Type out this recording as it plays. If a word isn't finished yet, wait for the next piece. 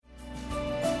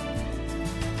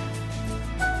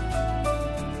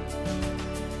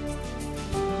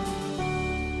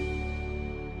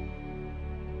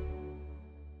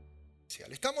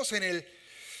Estamos en el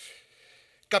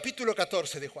capítulo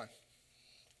 14 de Juan.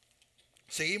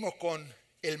 Seguimos con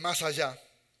el más allá.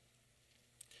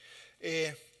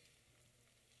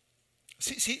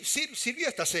 Sirvió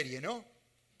esta serie, ¿no?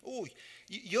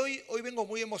 Y hoy vengo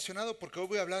muy emocionado porque hoy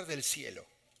voy a hablar del cielo.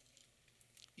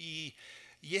 Y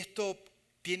esto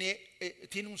tiene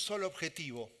un solo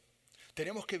objetivo.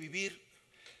 Tenemos que vivir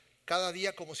cada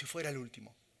día como si fuera el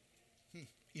último.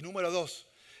 Y número 2,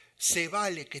 se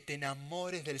vale que te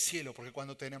enamores del cielo, porque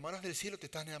cuando te enamoras del cielo te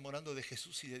estás enamorando de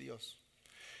Jesús y de Dios.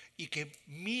 Y que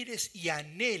mires y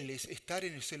anheles estar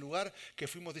en ese lugar que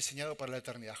fuimos diseñados para la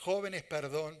eternidad. Jóvenes,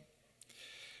 perdón.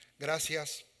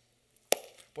 Gracias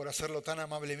por hacerlo tan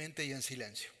amablemente y en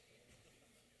silencio.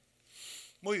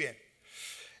 Muy bien.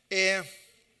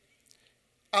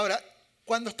 Ahora,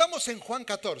 cuando estamos en Juan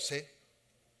 14,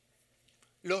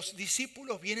 los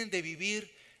discípulos vienen de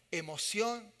vivir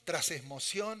emoción tras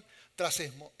emoción tras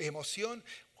emoción.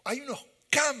 Hay unos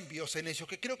cambios en ellos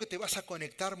que creo que te vas a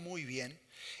conectar muy bien.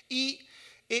 Y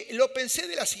lo pensé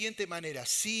de la siguiente manera.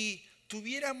 Si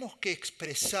tuviéramos que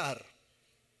expresar,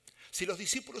 si los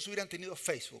discípulos hubieran tenido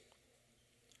Facebook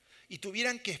y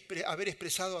tuvieran que haber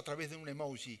expresado a través de un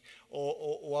emoji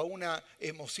o a una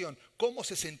emoción, ¿cómo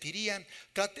se sentirían?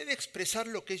 Traté de expresar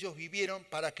lo que ellos vivieron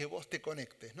para que vos te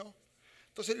conectes, ¿no?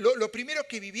 Entonces, lo primero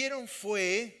que vivieron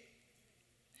fue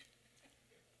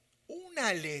una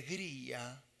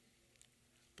alegría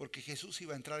porque Jesús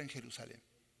iba a entrar en Jerusalén.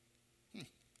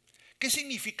 ¿Qué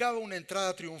significaba una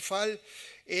entrada triunfal?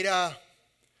 Era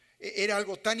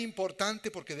algo tan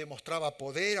importante porque demostraba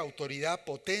poder, autoridad,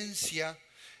 potencia,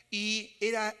 y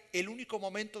era el único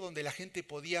momento donde la gente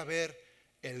podía ver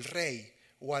el rey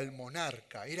o al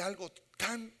monarca. Era algo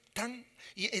tan...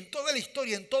 Y en toda la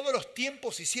historia, en todos los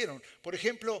tiempos se hicieron. Por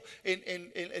ejemplo,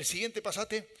 en el siguiente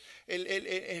pasaje,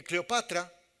 el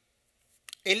Cleopatra,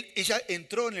 ella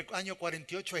entró en el año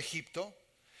 48 a Egipto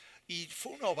y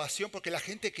fue una ovación porque la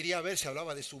gente quería ver, se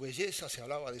hablaba de su belleza, se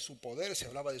hablaba de su poder, se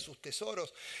hablaba de sus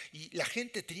tesoros y la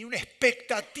gente tenía una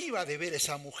expectativa de ver a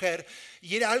esa mujer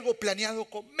y era algo planeado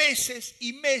con meses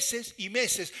y meses y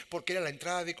meses porque era la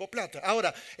entrada de Cleopatra.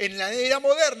 Ahora, en la era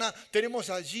moderna tenemos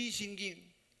a Xi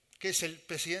Jinping, que es el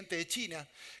presidente de China,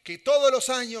 que todos los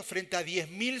años frente a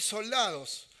 10.000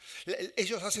 soldados,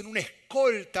 ellos hacen una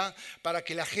escolta para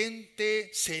que la gente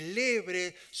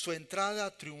celebre su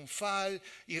entrada triunfal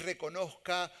y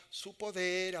reconozca su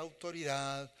poder,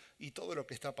 autoridad y todo lo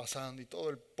que está pasando y todo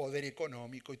el poder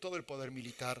económico y todo el poder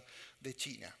militar de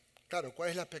China. Claro, ¿cuál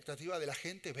es la expectativa de la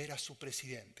gente? Ver a su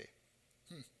presidente.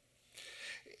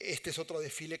 Este es otro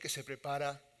desfile que se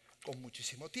prepara con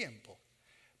muchísimo tiempo.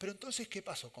 Pero entonces, ¿qué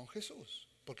pasó con Jesús?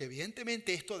 Porque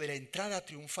evidentemente esto de la entrada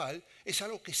triunfal es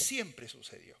algo que siempre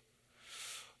sucedió.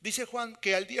 Dice Juan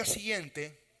que al día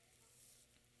siguiente,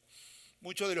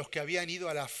 muchos de los que habían ido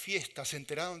a la fiesta se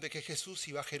enteraron de que Jesús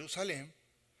iba a Jerusalén.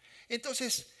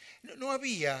 Entonces, no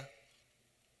había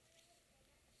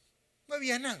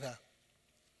nada.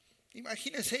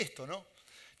 Imagínense esto, ¿no?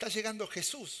 Está llegando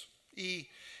Jesús y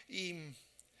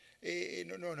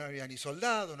no había ni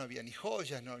soldados, no había ni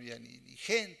joyas, no había ni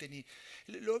gente,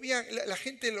 la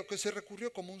gente lo que se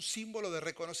recurrió como un símbolo de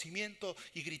reconocimiento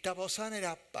y gritaba Hosana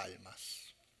era palmas.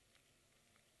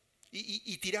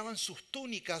 Y tiraban sus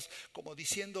túnicas como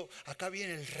diciendo, acá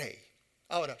viene el rey.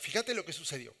 Ahora, fíjate lo que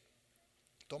sucedió.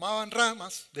 Tomaban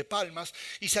ramas de palmas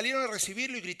y salieron a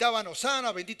recibirlo y gritaban,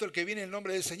 Hosana, bendito el que viene en el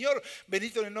nombre del Señor,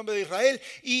 bendito en el nombre de Israel.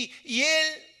 Y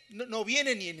él no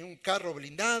viene ni en un carro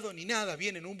blindado ni nada,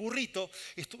 viene en un burrito.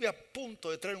 Estuve a punto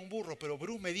de traer un burro, pero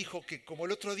Bruce me dijo que como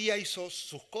el otro día hizo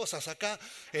sus cosas acá,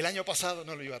 el año pasado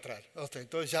no lo iba a traer.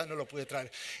 Entonces ya no lo pude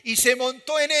traer. Y se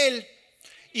montó en él.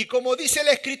 Y como dice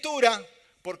la Escritura,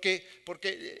 porque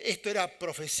esto era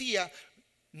profecía,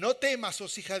 no temas, oh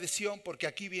hija de Sión, porque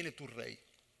aquí viene tu rey.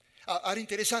 Ahora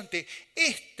interesante,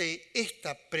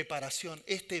 esta preparación,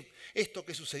 esto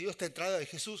que sucedió, esta entrada de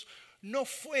Jesús, no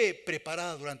fue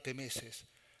preparada durante meses,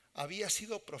 había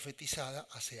sido profetizada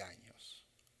hace años,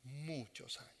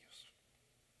 muchos años.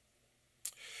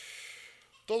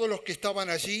 Todos los que estaban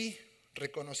allí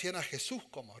reconocían a Jesús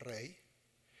como rey.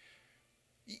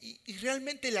 Y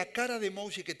realmente la cara de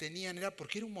emoji que tenían era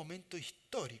porque era un momento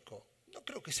histórico. No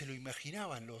creo que se lo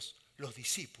imaginaban los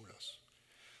discípulos.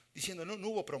 Diciendo, no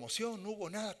hubo promoción, no hubo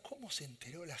nada. ¿Cómo se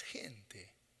enteró la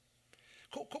gente?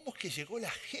 ¿Cómo es que llegó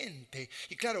la gente?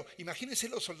 Y claro, imagínense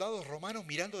los soldados romanos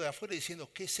mirando de afuera y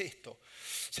diciendo, ¿qué es esto?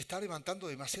 Se está levantando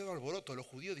demasiado alboroto. Los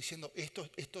judíos diciendo,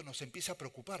 esto nos empieza a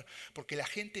preocupar. Porque la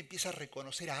gente empieza a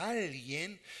reconocer a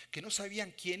alguien que no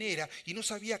sabían quién era y no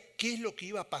sabía qué es lo que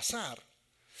iba a pasar,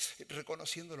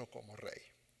 reconociéndolo como rey.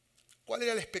 ¿Cuál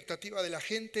era la expectativa de la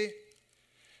gente?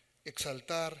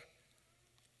 exaltar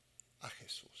a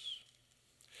Jesús.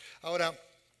 Ahora,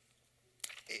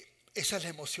 esa es la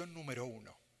emoción número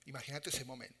uno. Imagínate ese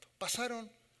momento.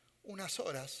 Pasaron unas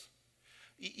horas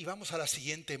y vamos a la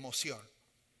siguiente emoción.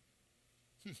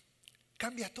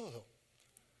 Cambia todo.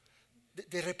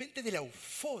 De repente de la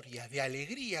euforia, de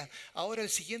alegría, ahora el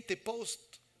siguiente post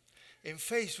en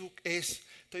Facebook es: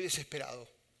 estoy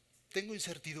desesperado, tengo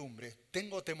incertidumbre,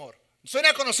 tengo temor.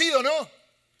 Suena conocido, ¿no?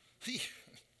 Sí.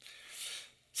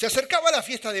 Se acercaba la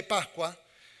fiesta de Pascua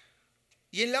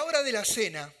y en la hora de la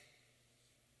cena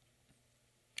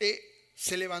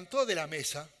se levantó de la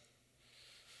mesa,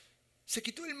 se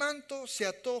quitó el manto, se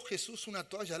ató Jesús una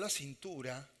toalla a la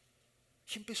cintura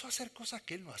y empezó a hacer cosas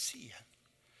que él no hacía.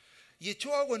 Y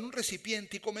echó agua en un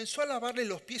recipiente y comenzó a lavarle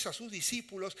los pies a sus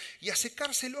discípulos y a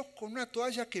secárselos con una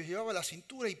toalla que llevaba a la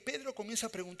cintura. Y Pedro comienza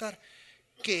a preguntar: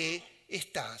 ¿qué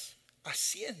estás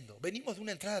haciendo? Venimos de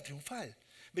una entrada triunfal.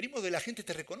 Venimos de la gente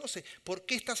te reconoce. ¿Por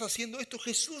qué estás haciendo esto?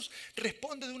 Jesús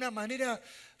responde de una manera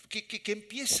que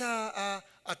empieza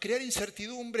a crear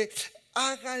incertidumbre.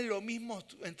 Hagan lo mismo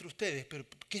entre ustedes. ¿Pero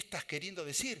qué estás queriendo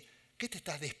decir? ¿Qué te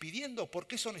estás despidiendo? ¿Por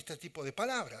qué son este tipo de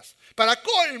palabras? Para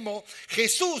colmo,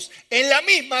 Jesús en la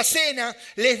misma cena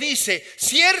les dice: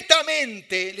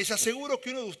 ciertamente les aseguro que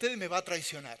uno de ustedes me va a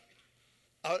traicionar.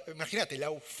 Ahora, imagínate, la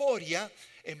euforia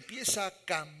empieza a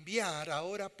cambiar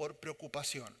ahora por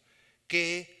preocupación.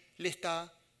 ¿Qué le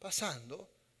está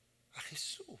pasando a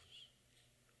Jesús?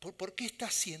 ¿Por qué está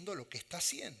haciendo lo que está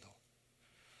haciendo?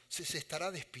 ¿Se estará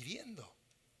despidiendo?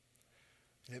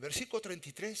 En el versículo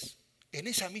 33... en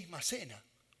esa misma cena,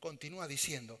 continúa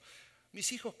diciendo: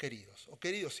 mis hijos queridos, o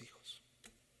queridos hijos,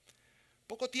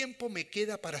 poco tiempo me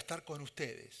queda para estar con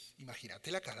ustedes.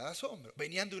 Imagínate la cara de asombro.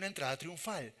 Venían de una entrada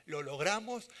triunfal. Lo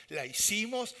logramos, la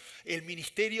hicimos, el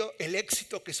ministerio, el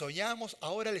éxito que soñamos.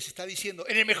 Ahora les está diciendo: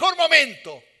 en el mejor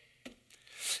momento,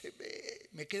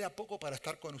 me queda poco para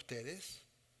estar con ustedes.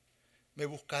 Me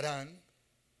buscarán.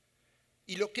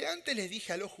 Y lo que antes les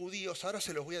dije a los judíos, ahora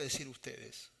se los voy a decir a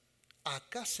ustedes.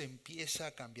 Acá se empieza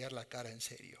a cambiar la cara en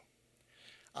serio.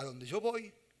 A donde yo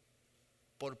voy,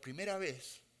 por primera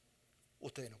vez,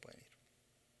 ustedes no pueden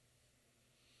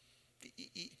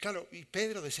ir. Claro, y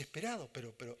Pedro desesperado,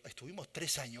 pero estuvimos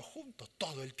 3 años juntos,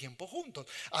 todo el tiempo juntos.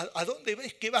 ¿A dónde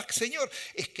ves que vas, Señor?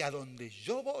 Es que a donde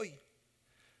yo voy,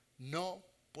 no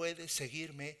puedes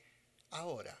seguirme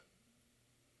ahora.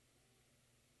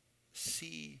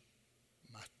 Sí,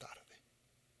 más tarde.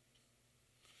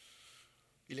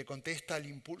 Y le contesta al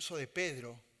impulso de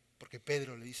Pedro, porque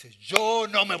Pedro le dice: yo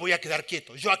no me voy a quedar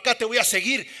quieto, yo acá te voy a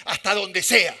seguir hasta donde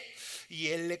sea. Y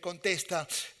él le contesta: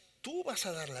 tú vas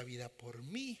a dar la vida por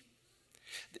mí.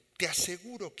 Te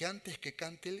aseguro que antes que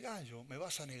cante el gallo me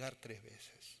vas a negar 3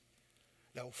 veces.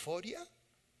 La euforia,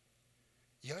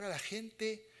 y ahora la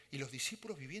gente y los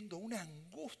discípulos viviendo una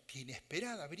angustia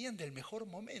inesperada, venían del mejor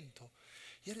momento.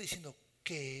 Y ahora diciendo: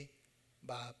 ¿qué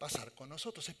va a pasar con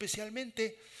nosotros?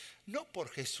 Especialmente no por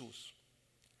Jesús,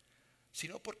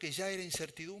 sino porque ya era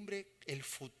incertidumbre el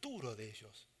futuro de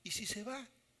ellos. Y si se va,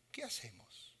 ¿qué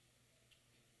hacemos?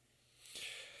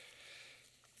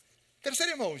 Tercer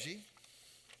emoji.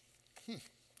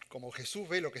 Como Jesús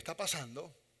ve lo que está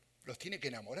pasando, los tiene que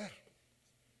enamorar.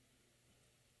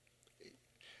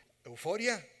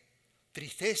 Euforia,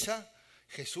 tristeza.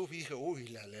 Jesús dijo: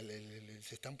 uy,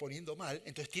 se están poniendo mal.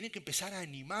 Entonces tiene que empezar a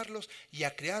animarlos y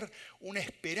a crear una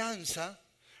esperanza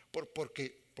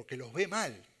porque los ve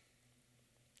mal.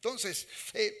 Entonces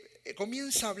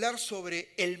comienza a hablar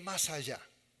sobre el más allá.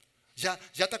 Ya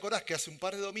te acordás que hace un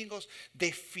par de domingos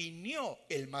definió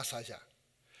el más allá.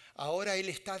 Ahora él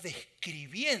está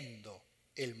describiendo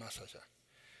el más allá.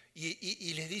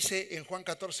 Y les dice en Juan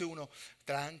 14:1: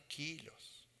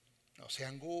 tranquilos, no se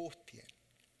angustien.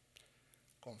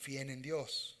 Confíen en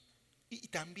Dios y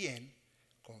también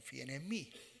confíen en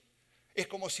mí. Es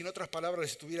como si en otras palabras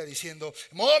les estuviera diciendo: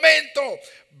 ¡momento!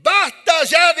 ¡Basta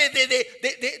ya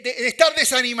de estar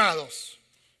desanimados!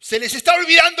 Se les está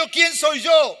olvidando quién soy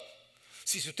yo.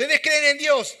 Si ustedes creen en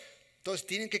Dios, entonces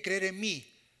tienen que creer en mí.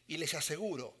 Y les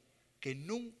aseguro que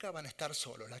nunca van a estar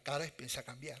solos. La cara empieza a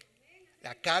cambiar.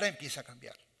 La cara empieza a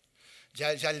cambiar.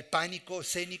 Ya el pánico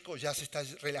escénico ya se está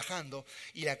relajando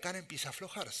y la cara empieza a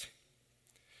aflojarse.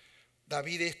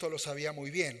 David esto lo sabía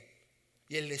muy bien.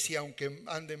 Y él decía: aunque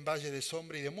ande en valle de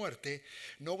sombra y de muerte,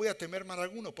 no voy a temer mal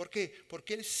alguno. ¿Por qué?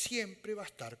 Porque él siempre va a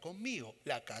estar conmigo.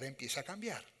 La cara empieza a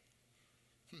cambiar.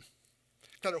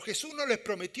 Claro, Jesús no les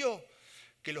prometió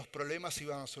que los problemas se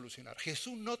iban a solucionar.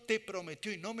 Jesús no te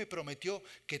prometió y no me prometió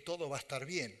que todo va a estar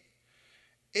bien.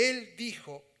 Él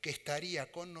dijo que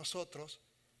estaría con nosotros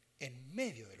en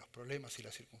medio de los problemas y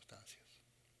las circunstancias.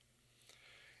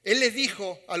 Él les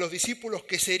dijo a los discípulos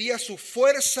que sería su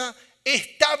fuerza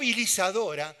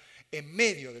estabilizadora en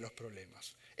medio de los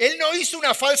problemas. Él no hizo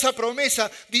una falsa promesa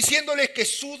diciéndoles que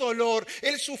su dolor,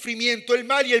 el sufrimiento, el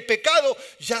mal y el pecado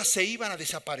ya se iban a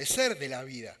desaparecer de la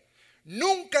vida.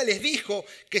 Nunca les dijo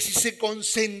que si se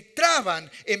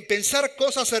concentraban en pensar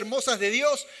cosas hermosas de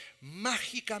Dios,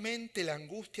 mágicamente la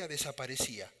angustia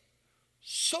desaparecía.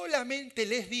 Solamente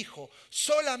les dijo,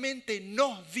 solamente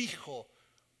nos dijo,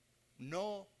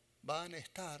 no van a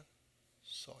estar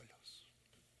solos.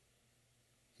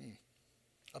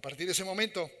 A partir de ese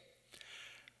momento,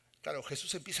 claro,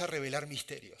 Jesús empieza a revelar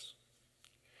misterios.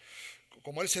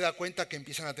 Como Él se da cuenta que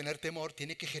empiezan a tener temor,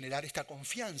 tiene que generar esta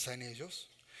confianza en ellos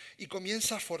y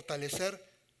comienza a fortalecer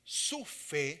su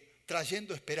fe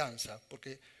trayendo esperanza.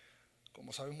 Porque,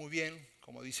 como saben muy bien,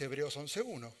 como dice Hebreos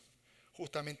 11:1,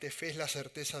 justamente fe es la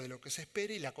certeza de lo que se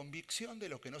espera y la convicción de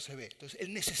lo que no se ve. Entonces,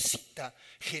 Él necesita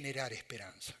generar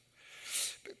esperanza.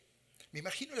 Me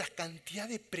imagino la cantidad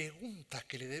de preguntas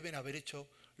que le deben haber hecho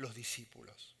los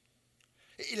discípulos.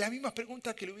 Las mismas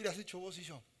preguntas que le hubieras hecho vos y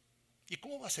yo. ¿Y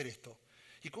cómo va a ser esto?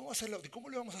 ¿Y cómo va a ser lo? ¿Y cómo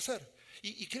lo vamos a hacer?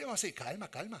 ¿Y qué le vamos a hacer?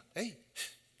 Calma. Hey.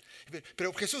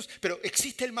 Pero Jesús, pero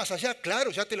 ¿existe el más allá?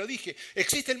 Claro, ya te lo dije.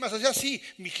 ¿Existe el más allá? Sí.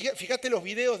 Fíjate los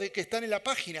videos de que están en la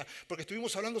página, porque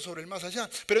estuvimos hablando sobre el más allá.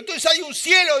 Pero entonces hay un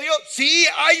cielo, Dios. Sí,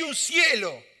 hay un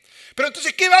cielo. Pero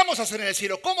entonces, ¿qué vamos a hacer en el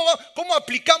cielo? ¿Cómo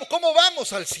aplicamos? ¿Cómo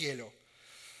vamos al cielo?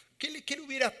 ¿Qué le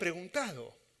hubieras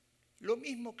preguntado? Lo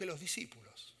mismo que los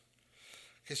discípulos.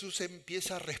 Jesús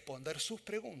empieza a responder sus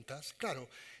preguntas, claro,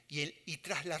 y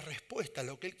tras la respuesta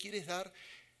lo que Él quiere es dar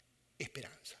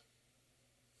esperanza.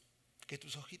 Que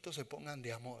tus ojitos se pongan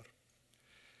de amor.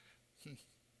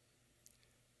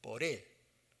 Por Él,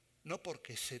 no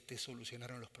porque se te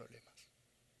solucionaron los problemas.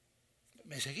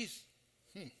 ¿Me seguís?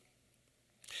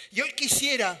 Y hoy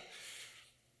quisiera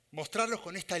mostrarlos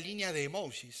con esta línea de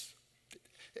emojis.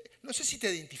 No sé si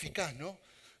te identificás, ¿no?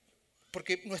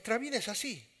 Porque nuestra vida es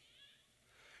así.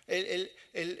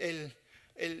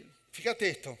 Fíjate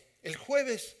esto, el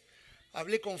jueves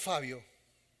hablé con Fabio,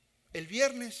 el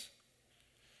viernes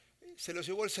se lo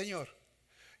llevó el Señor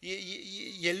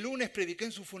y el lunes prediqué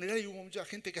en su funeral y hubo mucha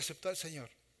gente que aceptó al Señor.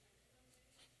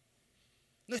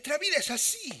 Nuestra vida es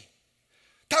así.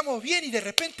 Estamos bien y de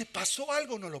repente pasó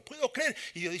algo, no lo puedo creer.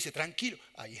 Y Dios dice, tranquilo,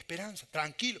 hay esperanza,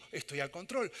 tranquilo, estoy al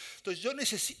control. Entonces yo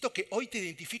necesito que hoy te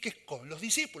identifiques con los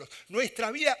discípulos. Nuestra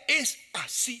vida es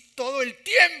así todo el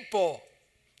tiempo.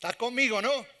 ¿Estás conmigo,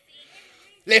 no?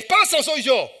 ¿Les pasa o soy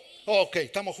yo? Ok,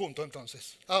 estamos juntos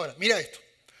entonces. Ahora, mira esto.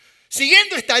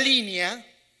 Siguiendo esta línea,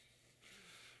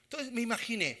 entonces me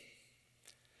imaginé,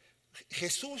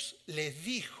 Jesús les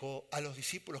dijo a los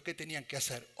discípulos qué tenían que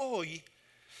hacer. Hoy,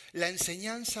 la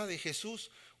enseñanza de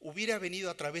Jesús hubiera venido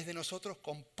a través de nosotros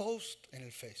con post en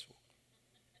el Facebook.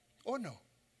 ¿O no?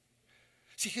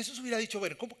 Si Jesús hubiera dicho,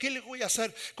 bueno, ¿qué les voy a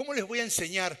hacer? ¿Cómo les voy a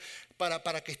enseñar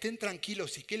para que estén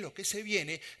tranquilos y qué es lo que se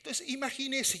viene? Entonces,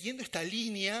 imagine, siguiendo esta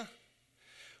línea,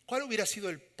 ¿cuál hubiera sido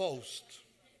el post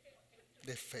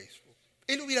de Facebook?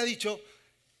 Él hubiera dicho,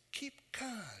 keep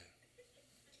calm,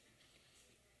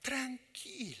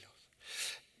 tranquilos,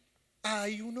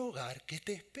 hay un hogar que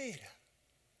te espera.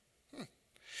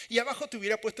 Y abajo te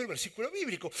hubiera puesto el versículo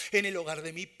bíblico. En el hogar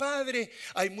de mi padre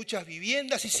hay muchas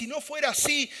viviendas y si no fuera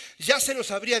así, ya se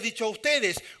los habría dicho a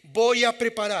ustedes. Voy a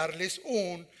prepararles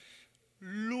un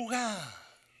lugar.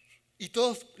 Y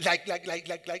todos, like. Gloria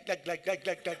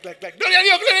a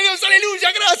Dios,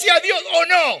 aleluya, gracias a Dios, ¿o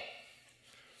no?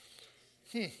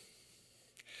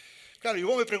 Claro, y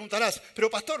vos me preguntarás,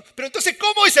 pero pastor, pero entonces,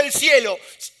 ¿cómo es el cielo?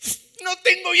 No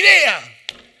tengo idea.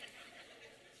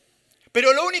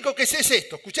 Pero lo único que sé es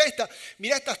esto. Escuchá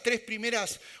mirá estas tres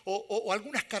primeras o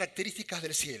algunas características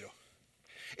del cielo.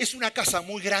 Es una casa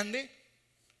muy grande,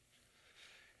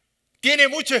 tiene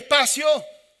mucho espacio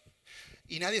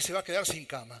y nadie se va a quedar sin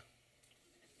cama.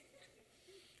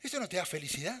 ¿Eso no te da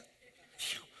felicidad?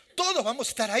 Todos vamos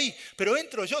a estar ahí, pero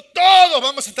entro yo, todos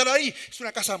vamos a estar ahí. Es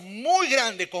una casa muy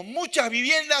grande, con muchas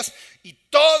viviendas y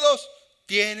todos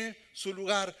tienen su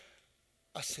lugar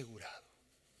asegurado.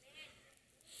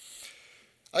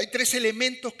 Hay tres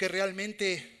elementos que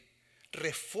realmente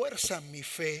refuerzan mi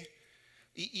fe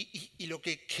y lo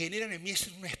que generan en mí es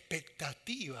una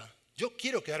expectativa. Yo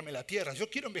quiero quedarme en la tierra, yo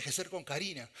quiero envejecer con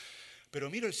Karina, pero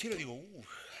miro el cielo y digo,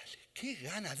 qué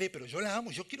ganas de, pero yo la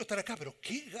amo, yo quiero estar acá, pero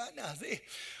qué ganas de.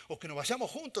 O que nos vayamos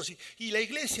juntos y la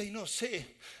iglesia, y no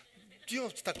sé,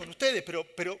 Dios está con ustedes,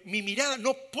 pero mi mirada,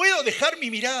 no puedo dejar mi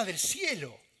mirada del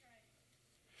cielo.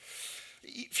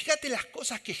 Y fíjate las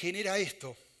cosas que genera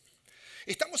esto.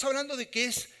 Estamos hablando de que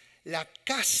es la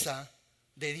casa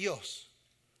de Dios,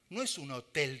 no es un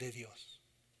hotel de Dios.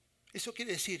 Eso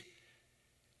quiere decir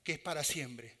que es para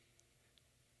siempre,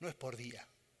 no es por día,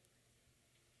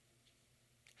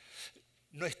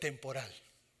 no es temporal.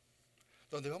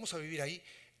 Donde vamos a vivir ahí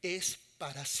es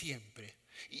para siempre.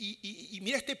 Y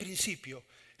mira este principio,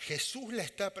 Jesús la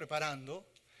está preparando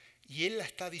y Él la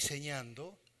está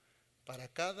diseñando para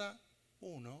cada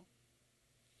uno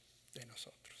de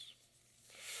nosotros.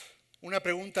 Una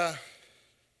pregunta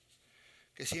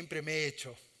que siempre me he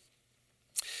hecho.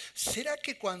 ¿Será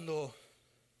que cuando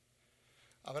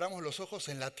abramos los ojos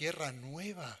en la tierra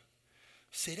nueva,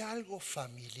 será algo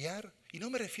familiar? Y no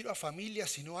me refiero a familia,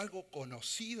 sino algo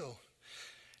conocido.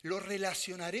 ¿Lo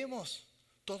relacionaremos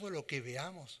todo lo que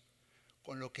veamos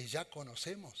con lo que ya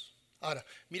conocemos? Ahora,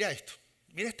 mira esto,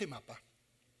 mira este mapa.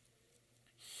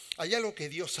 Hay algo que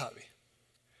Dios sabe,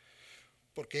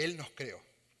 porque Él nos creó.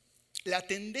 La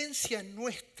tendencia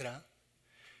nuestra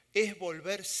es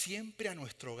volver siempre a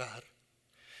nuestro hogar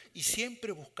y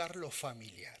siempre buscar lo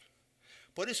familiar.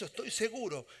 Por eso estoy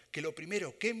seguro que lo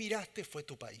primero que miraste fue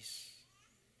tu país.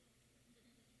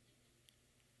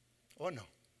 ¿O no?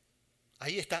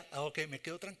 Ahí está. Ok, me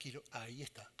quedo tranquilo. Ahí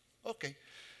está. Ok.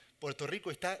 Puerto Rico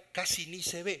está, casi ni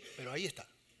se ve, pero ahí está.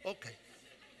 Ok.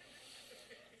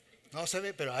 No se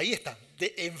ve, pero ahí está.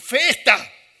 En fe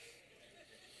está.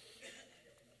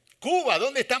 Cuba,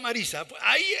 ¿dónde está Marisa?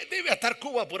 Ahí debe estar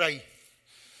Cuba por ahí.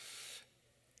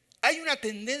 Hay una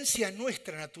tendencia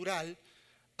nuestra natural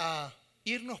a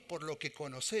irnos por lo que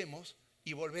conocemos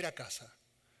y volver a casa.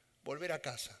 Volver a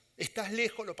casa. Estás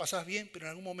lejos, lo pasás bien, pero en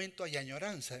algún momento hay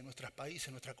añoranza de nuestros países,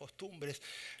 nuestras costumbres.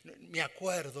 Me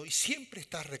acuerdo y siempre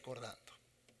estás recordando.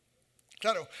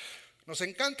 Claro, nos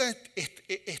encanta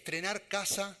estrenar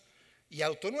casa y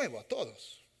auto nuevo a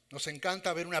todos. Nos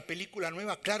encanta ver una película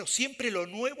nueva, claro, siempre lo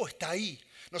nuevo está ahí.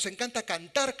 Nos encanta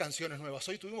cantar canciones nuevas.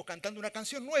 Hoy estuvimos cantando una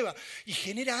canción nueva y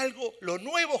genera algo, lo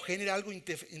nuevo genera algo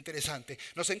interesante.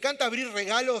 Nos encanta abrir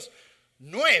regalos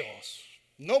nuevos,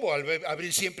 no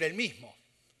abrir siempre el mismo.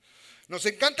 Nos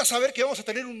encanta saber que vamos a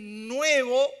tener un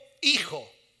nuevo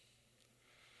hijo.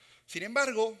 Sin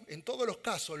embargo, en todos los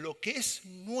casos, lo que es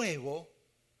nuevo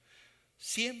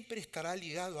siempre estará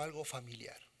ligado a algo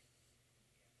familiar.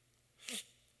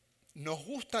 Nos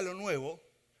gusta lo nuevo,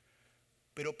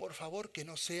 pero por favor que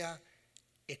no sea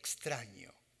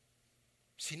extraño,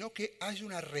 sino que haya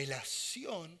una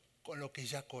relación con lo que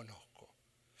ya conozco.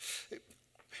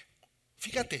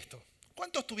 Fíjate esto,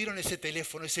 ¿cuántos tuvieron ese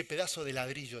teléfono, ese pedazo de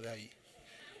ladrillo de ahí?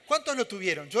 ¿Cuántos lo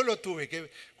tuvieron? Yo lo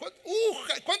tuve.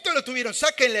 ¿Cuántos lo tuvieron?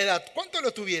 Saquen la edad. ¿Cuántos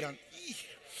lo tuvieron?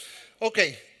 Ok,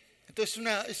 entonces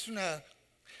es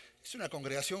una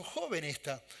congregación joven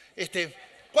esta.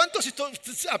 ¿Cuántos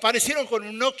aparecieron con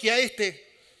un Nokia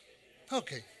este?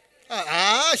 Ok.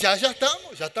 Ya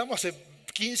estamos hace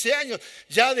 15 años.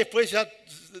 Ya después ya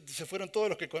se fueron todos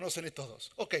los que conocen estos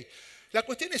dos. Ok, la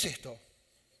cuestión es esto.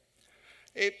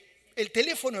 El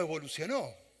teléfono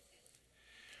evolucionó,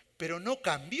 pero no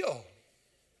cambió.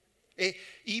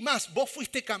 Y más, vos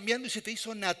fuiste cambiando y se te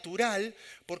hizo natural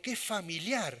porque es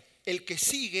familiar. El que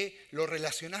sigue lo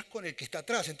relacionás con el que está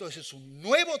atrás. Entonces es un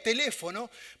nuevo teléfono,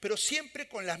 pero siempre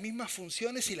con las mismas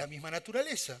funciones y la misma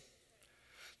naturaleza.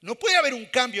 No puede haber un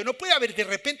cambio, no puede haber de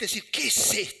repente decir, ¿qué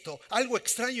es esto? Algo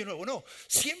extraño y nuevo. No,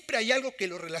 siempre hay algo que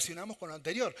lo relacionamos con lo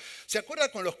anterior. ¿Se acuerdan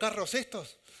con los carros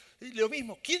estos? Lo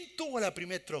mismo, ¿quién tuvo la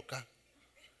primera troca?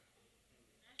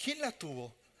 ¿Quién la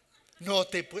tuvo? No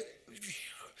te puede...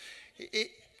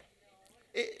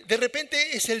 De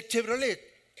repente es el Chevrolet.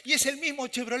 Y es el mismo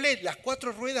Chevrolet, las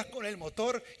 4 ruedas con el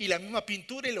motor y la misma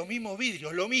pintura y los mismos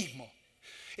vidrios, lo mismo.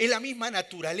 Es la misma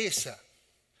naturaleza.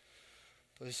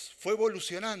 Entonces fue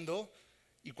evolucionando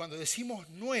y cuando decimos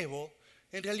nuevo,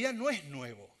 en realidad no es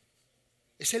nuevo.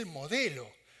 Es el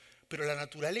modelo, pero la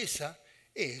naturaleza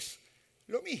es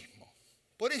lo mismo.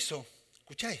 Por eso,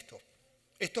 escucha esto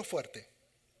es fuerte.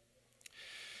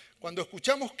 Cuando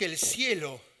escuchamos que el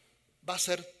cielo va a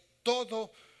ser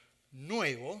todo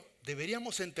nuevo,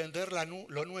 deberíamos entender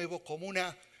lo nuevo como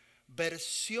una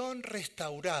versión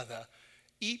restaurada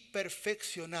y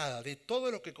perfeccionada de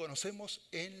todo lo que conocemos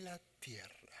en la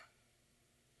tierra.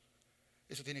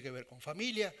 Eso tiene que ver con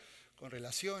familia, con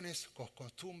relaciones, con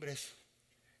costumbres,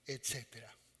 etc.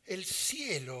 El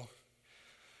cielo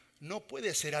no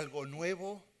puede ser algo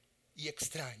nuevo y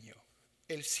extraño.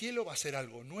 El cielo va a ser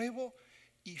algo nuevo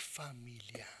y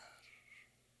familiar.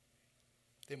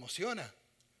 ¿Te emociona?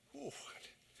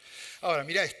 Ahora,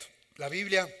 mira esto. La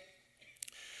Biblia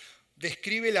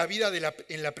describe la vida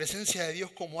en la presencia de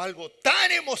Dios como algo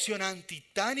tan emocionante y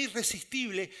tan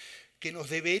irresistible que nos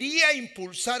debería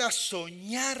impulsar a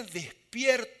soñar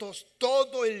despiertos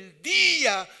todo el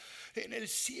día en el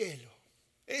cielo.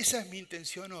 Esa es mi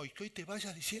intención hoy, que hoy te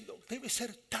vayas diciendo, debe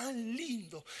ser tan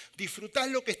lindo, disfrutar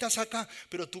lo que estás acá,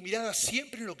 pero tu mirada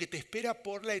siempre en lo que te espera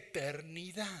por la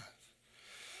eternidad.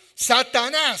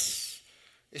 Satanás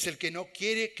es el que no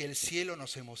quiere que el cielo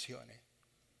nos emocione.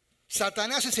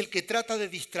 Satanás es el que trata de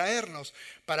distraernos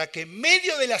para que en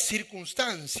medio de las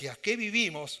circunstancias que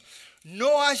vivimos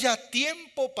no haya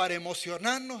tiempo para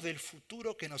emocionarnos del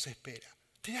futuro que nos espera.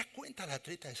 ¿Te das cuenta la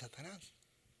treta de Satanás?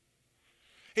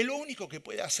 Él lo único que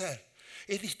puede hacer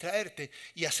es distraerte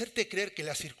y hacerte creer que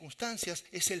las circunstancias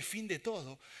es el fin de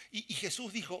todo. Y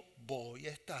Jesús dijo, voy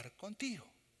a estar contigo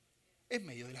en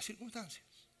medio de las circunstancias.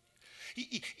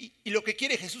 Y lo que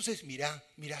quiere Jesús es mira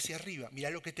hacia arriba, mira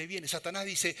lo que te viene. Satanás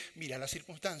dice, mira la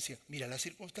circunstancia, mira la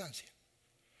circunstancia.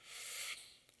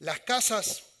 Las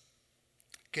casas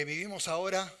que vivimos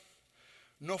ahora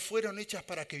no fueron hechas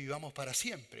para que vivamos para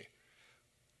siempre.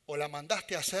 O la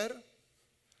mandaste a hacer,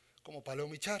 como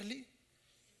Paloma y Charlie,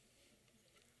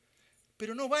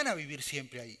 pero no van a vivir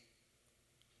siempre ahí.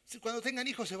 Cuando tengan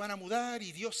hijos se van a mudar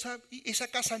y Dios sabe, y esa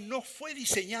casa no fue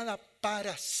diseñada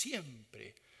para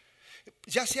siempre.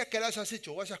 Ya sea que la hayas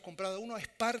hecho o hayas comprado uno, es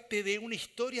parte de una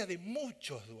historia de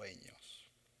muchos dueños.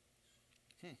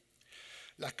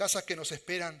 Las casas que nos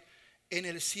esperan en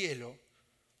el cielo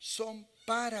son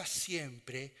para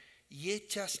siempre y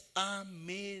hechas a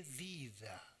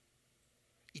medida.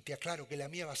 Y te aclaro que la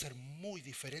mía va a ser muy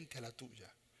diferente a la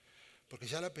tuya, porque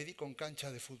ya la pedí con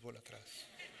cancha de fútbol atrás.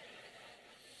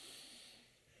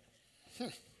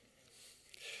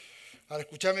 Ahora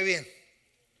escúchame bien.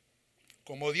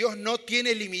 Como Dios no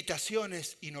tiene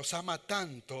limitaciones y nos ama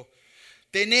tanto,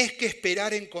 tenés que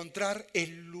esperar encontrar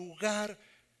el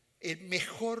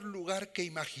mejor lugar que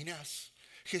imaginás.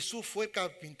 Jesús fue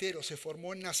carpintero, se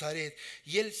formó en Nazaret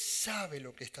y Él sabe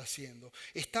lo que está haciendo.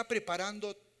 Está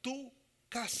preparando tu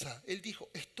casa. Él dijo,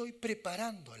 estoy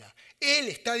preparándola. Él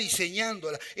está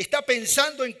diseñándola. Está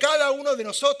pensando en cada uno de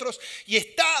nosotros y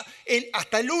está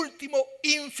hasta el último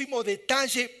ínfimo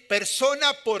detalle,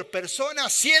 persona por persona,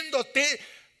 haciéndote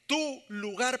tu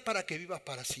lugar para que vivas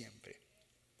para siempre.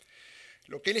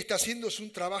 Lo que Él está haciendo es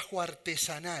un trabajo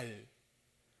artesanal.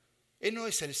 Él no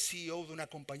es el CEO de una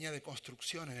compañía de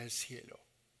construcción en el cielo.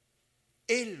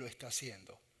 Él lo está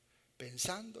haciendo,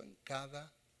 pensando en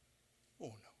cada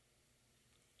uno.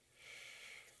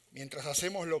 Mientras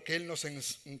hacemos lo que Él nos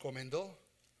encomendó,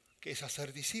 que es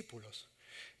hacer discípulos,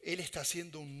 Él está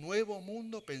haciendo un nuevo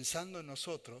mundo pensando en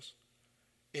nosotros,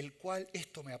 el cual,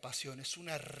 esto me apasiona, es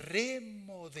una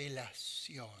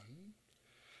remodelación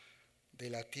de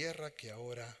la tierra que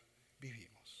ahora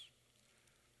vivimos.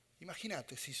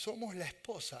 Imagínate, si somos la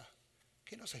esposa,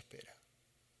 ¿qué nos espera?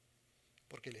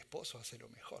 Porque el esposo hace lo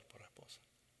mejor por la esposa.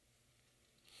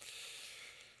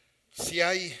 Si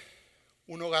hay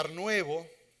un hogar nuevo,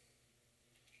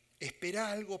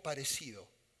 espera algo parecido.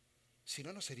 Si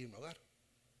no, no sería un hogar.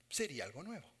 Sería algo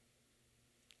nuevo.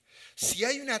 Si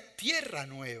hay una tierra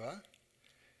nueva,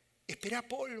 espera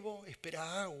polvo,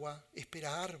 espera agua,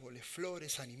 espera árboles,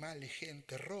 flores, animales,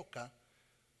 gente, roca.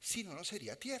 Si no, no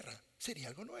sería tierra, sería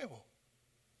algo nuevo.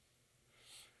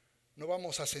 No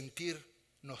vamos a sentir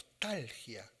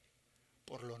nostalgia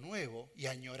por lo nuevo y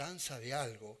añoranza de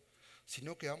algo,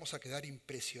 sino que vamos a quedar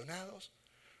impresionados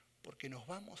porque nos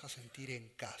vamos a sentir en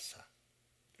casa.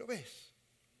 ¿Lo ves?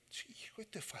 Sí, hijo,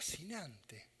 esto es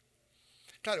fascinante.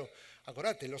 Claro,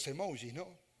 acordate, los emojis,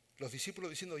 ¿no? Los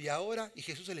discípulos diciendo, y ahora, y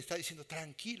Jesús le está diciendo,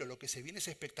 tranquilo, lo que se viene es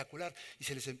espectacular, y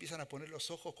se les empiezan a poner los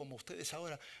ojos como ustedes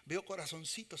ahora. Veo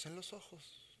corazoncitos en los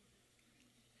ojos.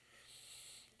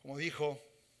 Como dijo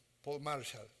Paul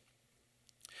Marshall,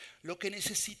 lo que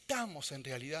necesitamos en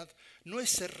realidad no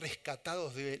es ser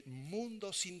rescatados del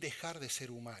mundo sin dejar de ser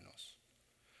humanos.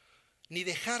 Ni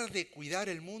dejar de cuidar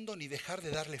el mundo, ni dejar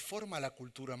de darle forma a la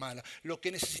cultura humana. Lo que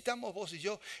necesitamos vos y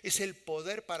yo es el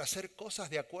poder para hacer cosas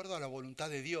de acuerdo a la voluntad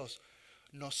de Dios.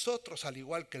 Nosotros, al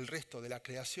igual que el resto de la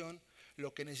creación,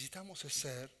 lo que necesitamos es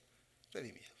ser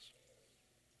redimidos.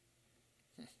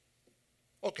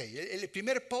 Ok, el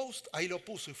primer post ahí lo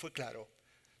puso y fue claro.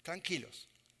 Tranquilos,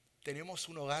 tenemos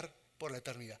un hogar por la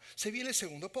eternidad. Se viene el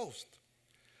segundo post.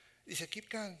 Dice, keep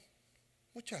calm,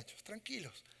 muchachos,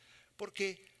 tranquilos.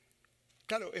 Porque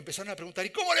claro, empezaron a preguntar, ¿y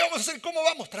cómo le vamos a hacer? ¿Cómo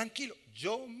vamos? Tranquilo,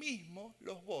 yo mismo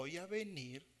los voy a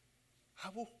venir a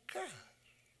buscar.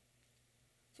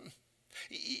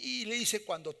 Y le dice,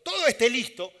 cuando todo esté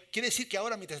listo, quiere decir que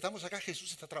ahora mientras estamos acá Jesús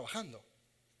está trabajando.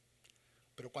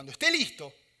 Pero cuando esté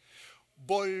listo,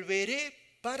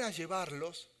 volveré para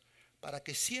llevarlos, para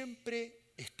que siempre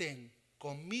estén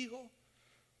conmigo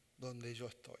donde yo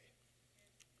estoy.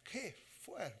 ¡Qué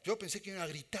fuerte! Yo pensé que iban a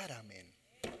gritar amén.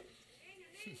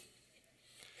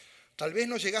 Tal vez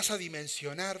no llegás a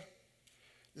dimensionar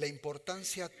la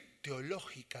importancia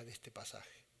teológica de este pasaje.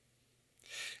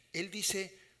 Él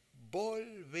dice,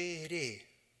 volveré.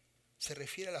 Se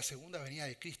refiere a la segunda venida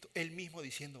de Cristo. Él mismo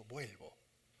diciendo, vuelvo.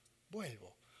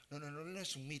 No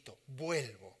es un mito,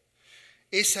 vuelvo.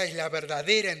 Esa es la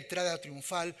verdadera entrada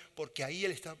triunfal, porque ahí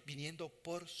Él está viniendo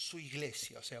por su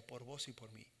iglesia, o sea, por vos y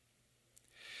por mí.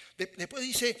 Después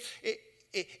dice,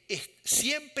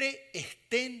 siempre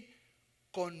estén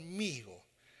conmigo.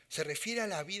 Se refiere a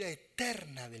la vida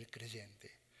eterna del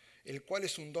creyente, el cual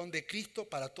es un don de Cristo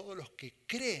para todos los que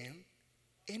creen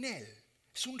en Él.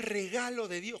 Es un regalo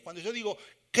de Dios. Cuando yo digo,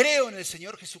 creo en el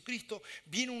Señor Jesucristo,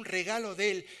 viene un regalo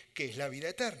de Él, que es la vida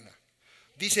eterna.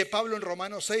 Dice Pablo en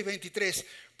Romanos 6:23,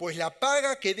 pues la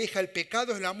paga que deja el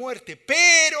pecado es la muerte,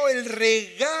 pero el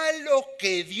regalo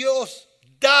que Dios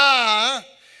da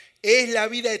es la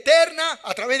vida eterna.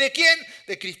 ¿A través de quién?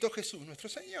 De Cristo Jesús, nuestro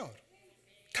Señor.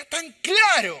 Está tan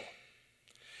claro.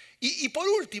 Y por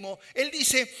último, Él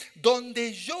dice,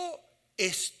 donde yo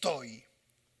estoy.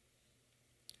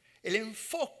 El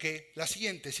enfoque, la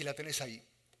siguiente, si la tenés ahí.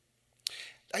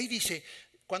 Ahí dice,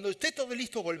 cuando esté todo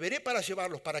listo, volveré para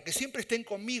llevarlos, para que siempre estén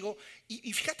conmigo.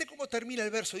 Y fíjate cómo termina el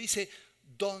verso. Dice,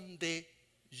 donde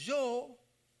yo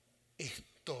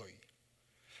estoy.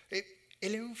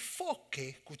 El enfoque,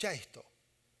 escucha esto,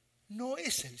 no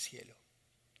es el cielo,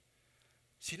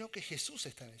 sino que Jesús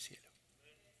está en el cielo.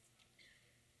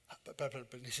 Pero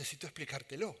necesito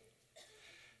explicártelo.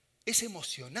 Es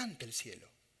emocionante el cielo,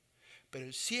 pero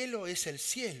el cielo es el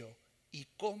cielo y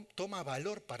toma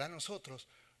valor para nosotros,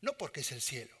 no porque es el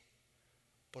cielo,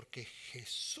 porque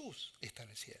Jesús está en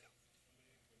el cielo.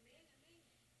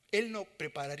 Él no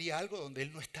prepararía algo donde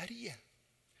Él no estaría.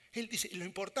 Él dice, lo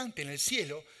importante en el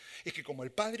cielo es que como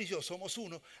el Padre y yo somos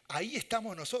uno, ahí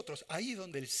estamos nosotros, ahí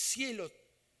donde el cielo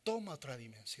toma otra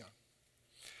dimensión.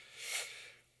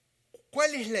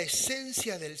 ¿Cuál es la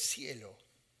esencia del cielo?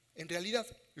 En realidad,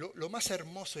 lo más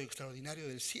hermoso y extraordinario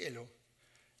del cielo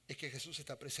es que Jesús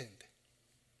está presente,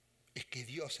 es que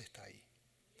Dios está ahí.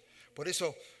 Por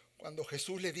eso, cuando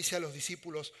Jesús le dice a los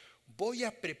discípulos, voy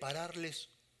a prepararles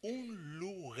un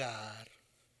lugar,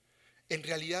 en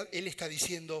realidad Él está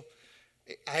diciendo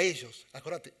a ellos,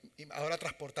 acuérdate, ahora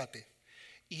transportate,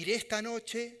 iré esta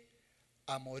noche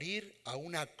a morir a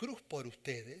una cruz por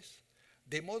ustedes,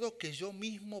 de modo que yo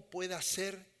mismo pueda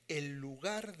ser el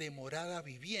lugar de morada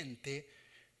viviente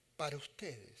para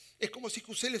ustedes. Es como si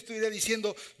José le estuviera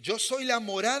diciendo, yo soy la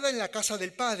morada en la casa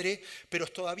del Padre, pero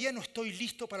todavía no estoy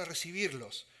listo para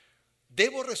recibirlos.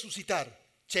 Debo resucitar,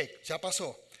 check, ya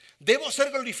pasó. Debo ser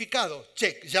glorificado,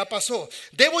 check, ya pasó.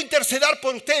 Debo interceder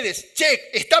por ustedes, check,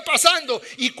 está pasando.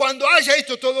 Y cuando haya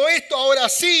hecho todo esto, ahora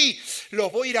sí,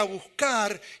 los voy a ir a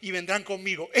buscar y vendrán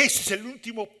conmigo. Ese es el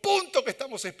último punto que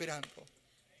estamos esperando.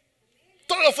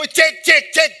 Todo fue check,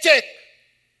 check, check, check.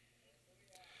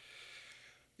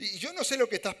 Y yo no sé lo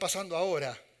que estás pasando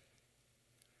ahora.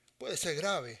 Puede ser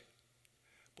grave,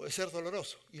 puede ser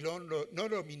doloroso, y no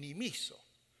lo minimizo.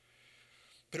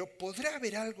 Pero ¿podrá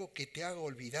haber algo que te haga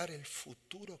olvidar el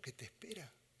futuro que te espera?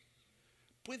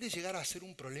 ¿Puede llegar a ser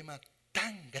un problema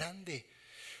tan grande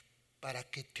para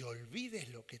que te olvides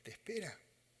lo que te espera?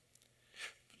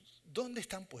 ¿Dónde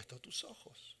están puestos tus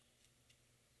ojos?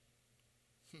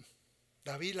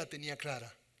 David la tenía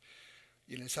clara.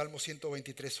 Y en el Salmo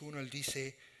 123:1 él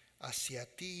dice, hacia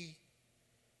ti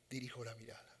dirijo la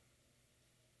mirada.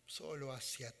 Solo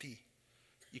hacia ti.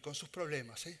 Y con sus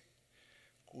problemas,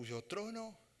 cuyo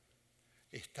trono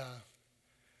está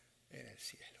en el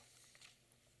cielo.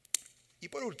 Y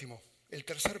por último, el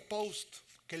tercer post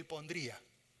que él pondría,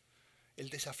 el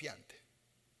desafiante.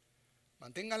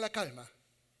 Mantengan la calma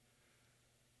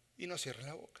y no cierren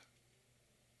la boca.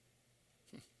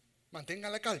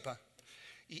 Mantengan la calma.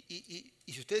 Y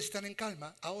si ustedes están en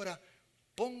calma, ahora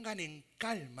pongan en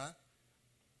calma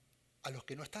a los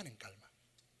que no están en calma.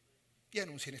 Y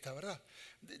anuncien esta verdad.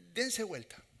 Dense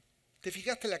vuelta. ¿Te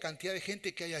fijaste la cantidad de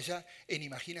gente que hay allá en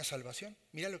Imagina Salvación?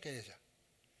 Mirá lo que hay allá.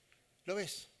 ¿Lo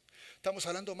ves? Estamos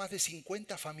hablando más de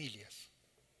 50 familias,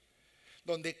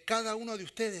 donde cada uno de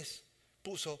ustedes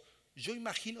puso, yo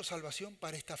imagino salvación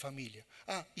para esta familia.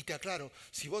 Y te aclaro,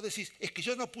 si vos decís, es que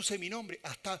yo no puse mi nombre,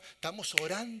 hasta estamos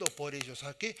orando por ellos.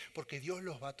 ¿Sabes qué? Porque Dios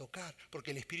los va a tocar, porque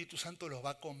el Espíritu Santo los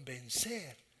va a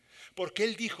convencer. Porque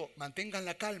Él dijo, mantengan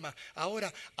la calma.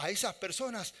 Ahora, a esas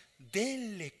personas,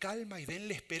 denle calma y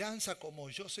denle esperanza como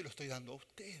yo se lo estoy dando a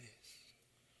ustedes.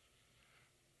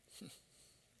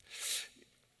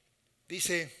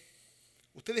 Dice,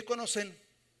 ustedes conocen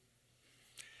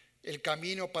el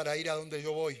camino para ir a donde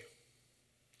yo voy.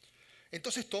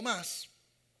 Entonces Tomás,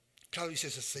 claro, dice,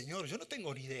 Señor, yo no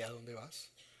tengo ni idea a dónde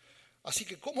vas. Así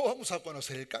que ¿cómo vamos a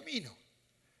conocer el camino?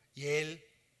 Y él,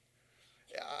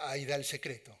 ahí da el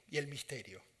secreto y el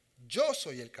misterio. Yo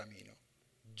soy el camino,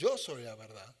 yo soy la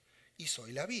verdad y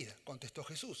soy la vida, contestó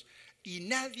Jesús. Y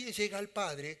nadie llega al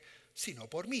Padre sino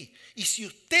por mí. Y si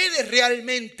ustedes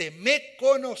realmente me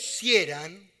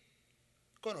conocieran,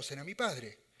 conocen a mi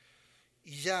Padre.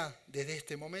 Y ya desde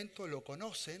este momento lo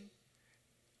conocen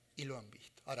y lo han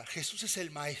visto. Ahora, Jesús es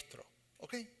el maestro,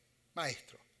 ¿ok?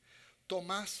 Maestro.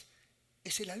 Tomás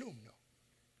es el alumno.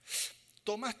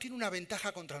 Tomás tiene una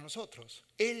ventaja contra nosotros.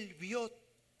 Él vio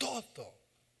todo.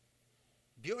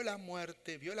 Vio la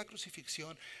muerte, vio la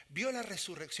crucifixión, vio la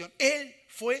resurrección. Él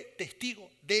fue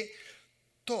testigo de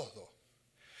todo.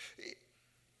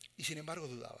 Y sin embargo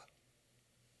dudaba.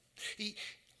 Y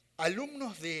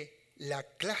alumnos de la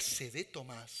clase de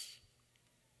Tomás,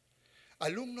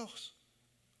 alumnos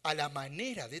a la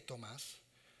manera de Tomás,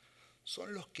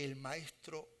 son los que el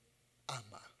maestro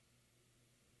ama.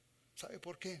 ¿Sabe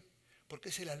por qué? Porque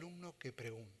es el alumno que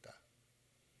pregunta.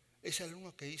 Es el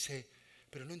alumno que dice,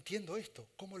 pero no entiendo esto,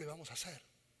 ¿cómo le vamos a hacer?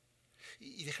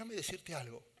 Y déjame decirte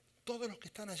algo, todos los que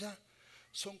están allá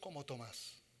son como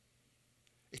Tomás.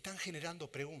 Están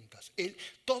generando preguntas.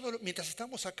 Mientras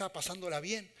estamos acá pasándola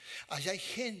bien, allá hay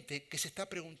gente que se está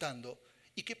preguntando,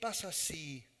 ¿y qué pasa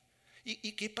si?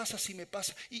 ¿Y qué pasa si me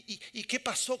pasa? ¿Y qué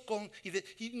pasó con?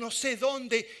 Y no sé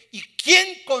dónde. ¿Y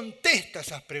quién contesta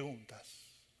esas preguntas?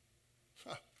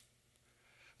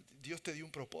 Dios te dio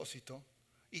un propósito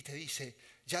y te dice,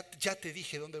 ya te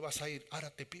dije dónde vas a ir,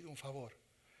 ahora te pido un favor.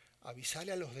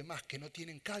 Avisale a los demás que no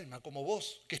tienen calma, como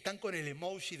vos, que están con el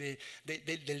emoji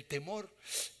del temor.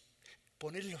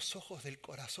 Poner los ojos del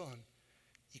corazón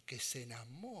y que se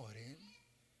enamoren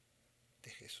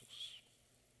de Jesús.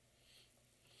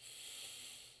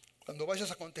 Cuando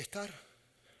vayas a contestar,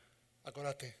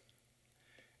 acuérdate,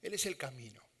 Él es el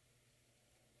camino.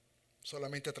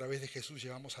 Solamente a través de Jesús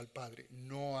llegamos al Padre.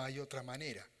 No hay otra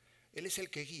manera. Él es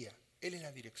el que guía. Él es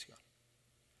la dirección.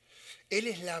 Él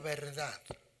es la verdad.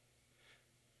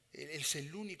 Él es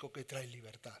el único que trae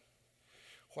libertad.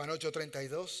 Juan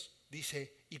 8:32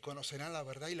 dice, y conocerán la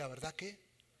verdad, y la verdad ¿qué?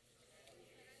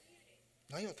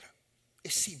 No hay otra.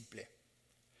 Es simple.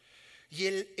 Y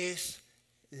Él es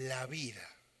la vida.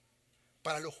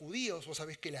 Para los judíos, vos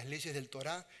sabés que las leyes del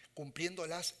Torá,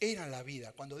 cumpliéndolas, eran la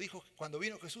vida. Cuando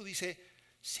vino Jesús dice,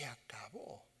 se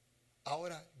acabó.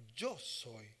 Ahora yo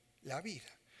soy la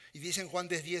vida. Y dice en Juan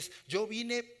 10:10, yo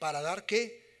vine para dar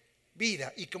 ¿qué?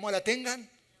 Vida. ¿Y cómo la tengan?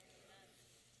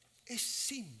 Es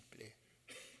simple.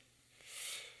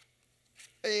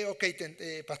 Ok,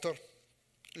 pastor,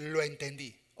 lo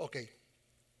entendí. Ok.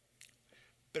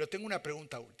 Pero tengo una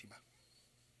pregunta última.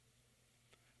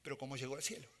 ¿Pero cómo llegó al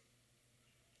cielo?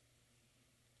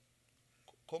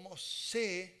 ¿Cómo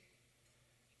sé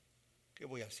que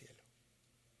voy al cielo?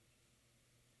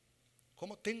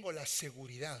 ¿Cómo tengo la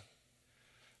seguridad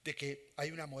de que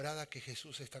hay una morada que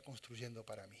Jesús está construyendo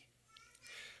para mí?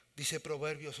 Dice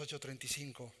Proverbios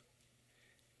 8:35,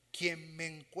 quien me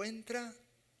encuentra,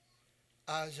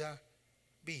 haya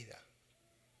vida.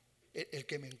 El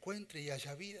que me encuentre y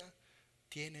haya vida,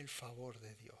 tiene el favor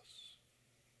de Dios.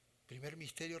 Primer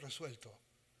misterio resuelto,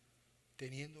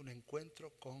 teniendo un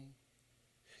encuentro con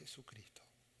Jesucristo.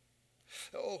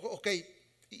 Ok,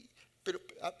 pero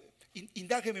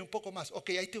indágueme un poco más.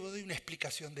 Ok, ahí te doy una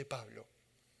explicación de Pablo.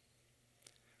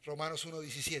 Romanos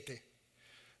 1:17.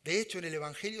 De hecho, en el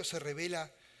Evangelio se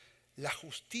revela la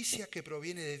justicia que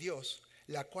proviene de Dios,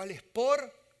 la cual es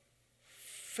por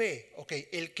fe. Ok,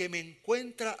 el que me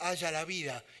encuentra halla la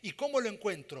vida. ¿Y cómo lo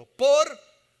encuentro? Por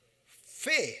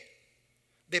fe,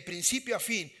 de principio a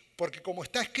fin, porque como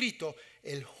está escrito,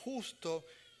 el justo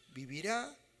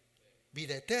vivirá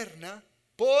vida eterna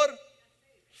por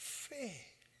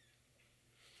fe.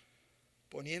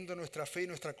 Poniendo nuestra fe y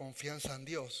nuestra confianza en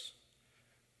Dios,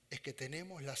 es que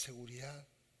tenemos la seguridad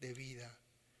de vida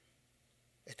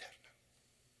eterna.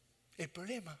 El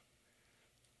problema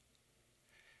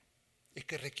es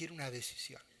que requiere una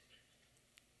decisión.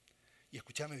 Y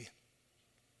escúchame bien,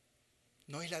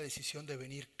 no es la decisión de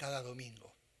venir cada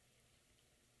domingo.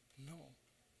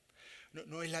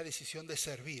 No es la decisión de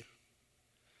servir.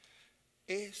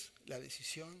 Es la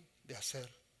decisión de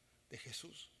hacer de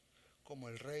Jesús como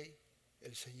el Rey,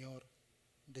 el Señor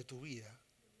de tu vida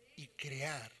y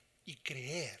creer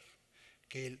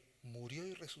que Él murió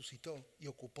y resucitó y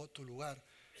ocupó tu lugar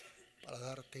para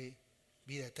darte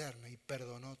vida eterna y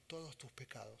perdonó todos tus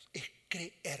pecados. Es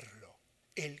creerlo.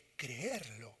 El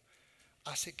creerlo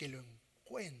hace que lo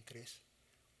encuentres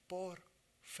por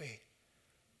fe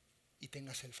y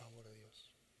tengas el favor de Dios.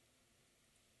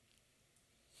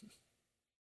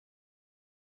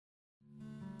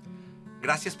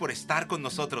 gracias por estar con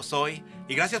nosotros hoy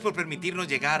y gracias por permitirnos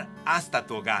llegar hasta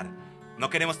tu hogar. No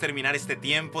queremos terminar este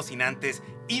tiempo sin antes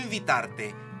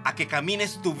invitarte a que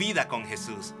camines tu vida con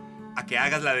Jesús, a que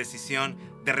hagas la decisión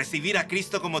de recibir a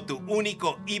Cristo como tu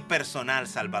único y personal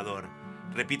Salvador.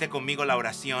 Repite conmigo la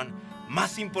oración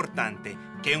más importante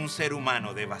que un ser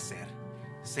humano deba hacer.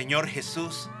 Señor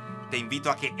Jesús, te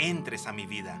invito a que entres a mi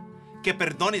vida, que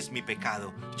perdones mi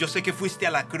pecado. Yo sé que fuiste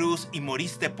a la cruz y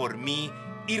moriste por mí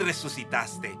y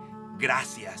resucitaste.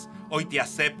 Gracias. Hoy te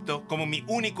acepto como mi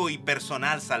único y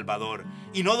personal Salvador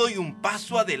y no doy un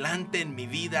paso adelante en mi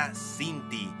vida sin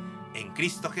ti. En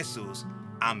Cristo Jesús.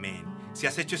 Amén. Si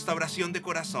has hecho esta oración de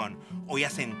corazón, hoy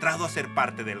has entrado a ser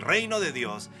parte del reino de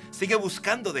Dios. Sigue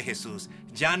buscando de Jesús.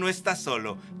 Ya no estás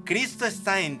solo. Cristo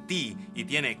está en ti y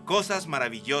tiene cosas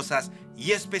maravillosas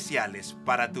y especiales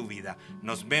para tu vida.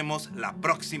 Nos vemos la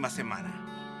próxima semana.